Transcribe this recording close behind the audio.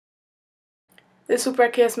the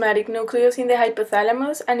suprachiasmatic nucleus in the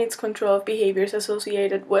hypothalamus and its control of behaviors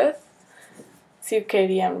associated with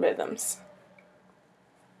circadian rhythms.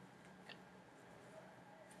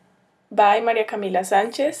 By Maria Camila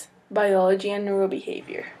Sanchez, Biology and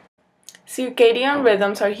Neurobehavior. Circadian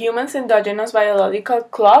rhythms are humans' endogenous biological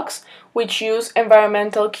clocks which use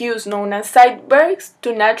environmental cues known as Zeitbergs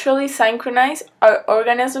to naturally synchronize our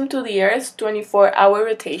organism to the Earth's 24-hour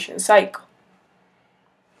rotation cycle.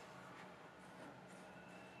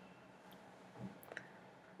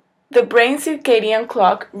 The brain's circadian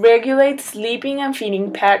clock regulates sleeping and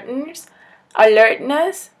feeding patterns,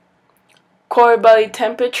 alertness, core body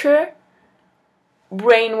temperature,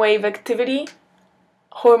 brainwave activity,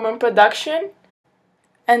 hormone production,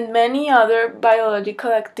 and many other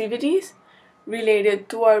biological activities related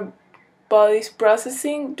to our body's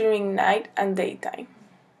processing during night and daytime.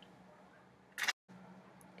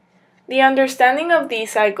 The understanding of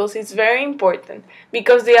these cycles is very important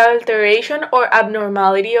because the alteration or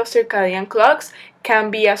abnormality of circadian clocks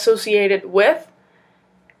can be associated with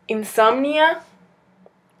insomnia,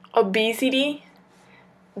 obesity,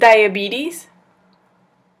 diabetes,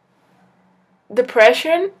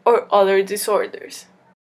 depression, or other disorders.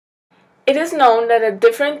 It is known that at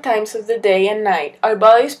different times of the day and night, our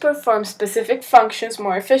bodies perform specific functions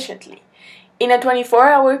more efficiently. In a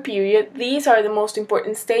 24-hour period, these are the most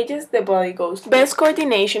important stages the body goes through. Best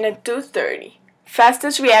coordination at 2:30,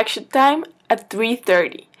 fastest reaction time at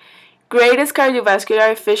 3:30, greatest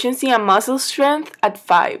cardiovascular efficiency and muscle strength at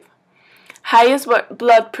 5, highest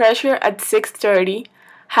blood pressure at 6:30,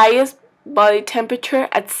 highest body temperature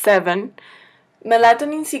at 7,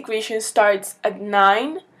 melatonin secretion starts at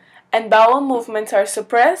 9, and bowel movements are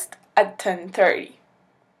suppressed at 10:30.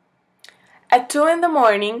 At 2 in the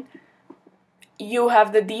morning, you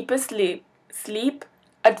have the deepest sleep.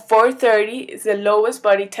 At 4:30 is the lowest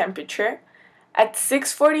body temperature. At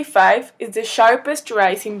 6:45 is the sharpest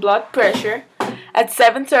rise in blood pressure. At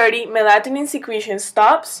 7:30, melatonin secretion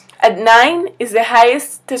stops. At 9 is the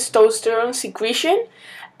highest testosterone secretion.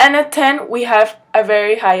 And at 10, we have a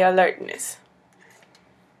very high alertness.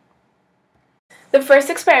 The first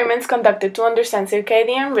experiments conducted to understand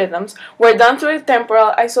circadian rhythms were done through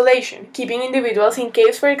temporal isolation, keeping individuals in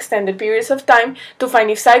caves for extended periods of time to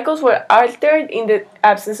find if cycles were altered in the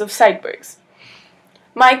absence of Zeitbergs.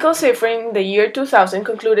 Michael Ziffer in the year 2000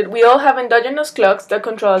 concluded we all have endogenous clocks that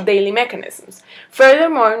control daily mechanisms.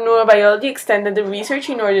 Furthermore, neurobiology extended the research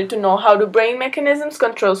in order to know how do brain mechanisms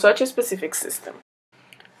control such a specific system.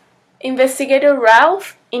 Investigator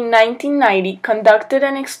Ralph in 1990 conducted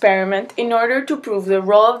an experiment in order to prove the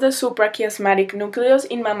role of the suprachiasmatic nucleus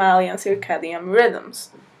in mammalian circadian rhythms.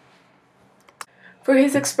 For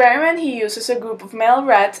his experiment, he uses a group of male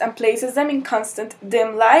rats and places them in constant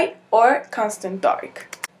dim light or constant dark.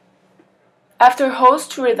 After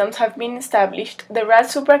host rhythms have been established, the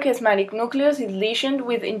rat's suprachiasmatic nucleus is lesioned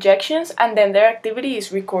with injections and then their activity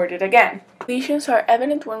is recorded again. Lesions are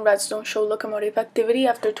evident when rats don't show locomotive activity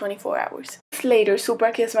after 24 hours. Later,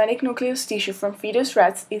 suprachiasmatic nucleus tissue from fetus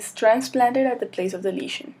rats is transplanted at the place of the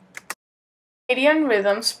lesion. Circadian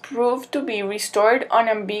rhythms proved to be restored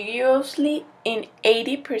unambiguously in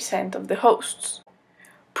 80% of the hosts,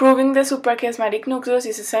 proving the suprachiasmatic nucleus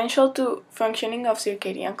is essential to functioning of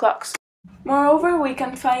circadian clocks. Moreover, we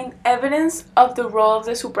can find evidence of the role of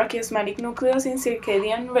the suprachiasmatic nucleus in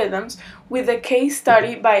circadian rhythms with a case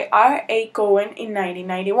study by R.A. Cohen in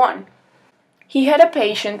 1991. He had a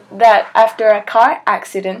patient that, after a car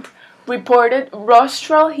accident, reported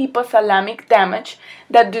rostral hypothalamic damage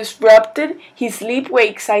that disrupted his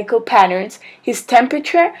sleep-wake cycle patterns, his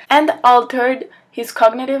temperature, and altered his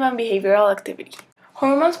cognitive and behavioral activity.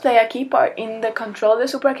 Hormones play a key part in the control of the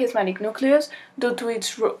suprachiasmatic nucleus due to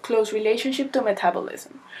its close relationship to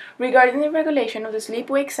metabolism. Regarding the regulation of the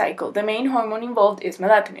sleep-wake cycle, the main hormone involved is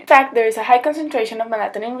melatonin. In fact, there is a high concentration of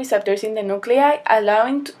melatonin receptors in the nuclei,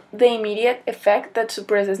 allowing the immediate effect that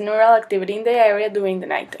suppresses neural activity in the area during the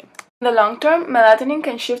nighttime. In the long term, melatonin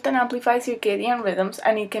can shift and amplify circadian rhythms,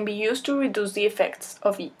 and it can be used to reduce the effects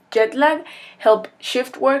of jet lag, help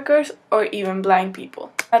shift workers, or even blind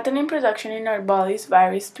people. Melatonin production in our bodies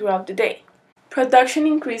varies throughout the day. Production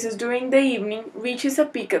increases during the evening, reaches a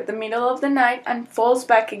peak at the middle of the night, and falls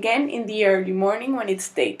back again in the early morning when it's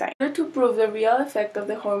daytime. In order to prove the real effect of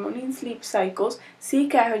the hormone in sleep cycles, C.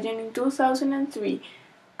 Cahogen in 2003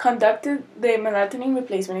 conducted the melatonin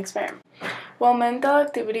replacement experiment. While mental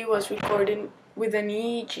activity was recorded with an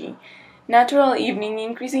EEG, natural evening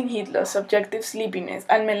increase in heat loss, subjective sleepiness,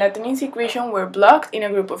 and melatonin secretion were blocked in a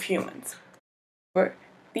group of humans.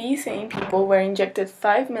 These same people were injected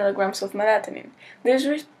 5 milligrams of melatonin. This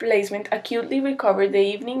replacement acutely recovered the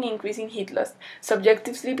evening increase in heat loss,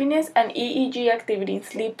 subjective sleepiness, and EEG activity in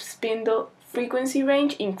sleep spindle frequency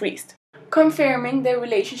range increased, confirming the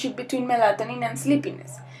relationship between melatonin and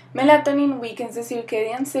sleepiness. Melatonin weakens the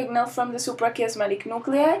circadian signal from the suprachiasmatic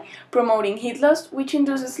nuclei, promoting heat loss, which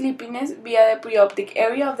induces sleepiness via the preoptic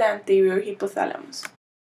area of the anterior hypothalamus.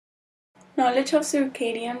 Knowledge of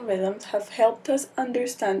circadian rhythms have helped us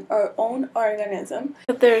understand our own organism,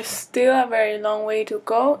 but there's still a very long way to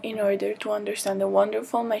go in order to understand the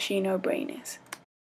wonderful machine our brain is.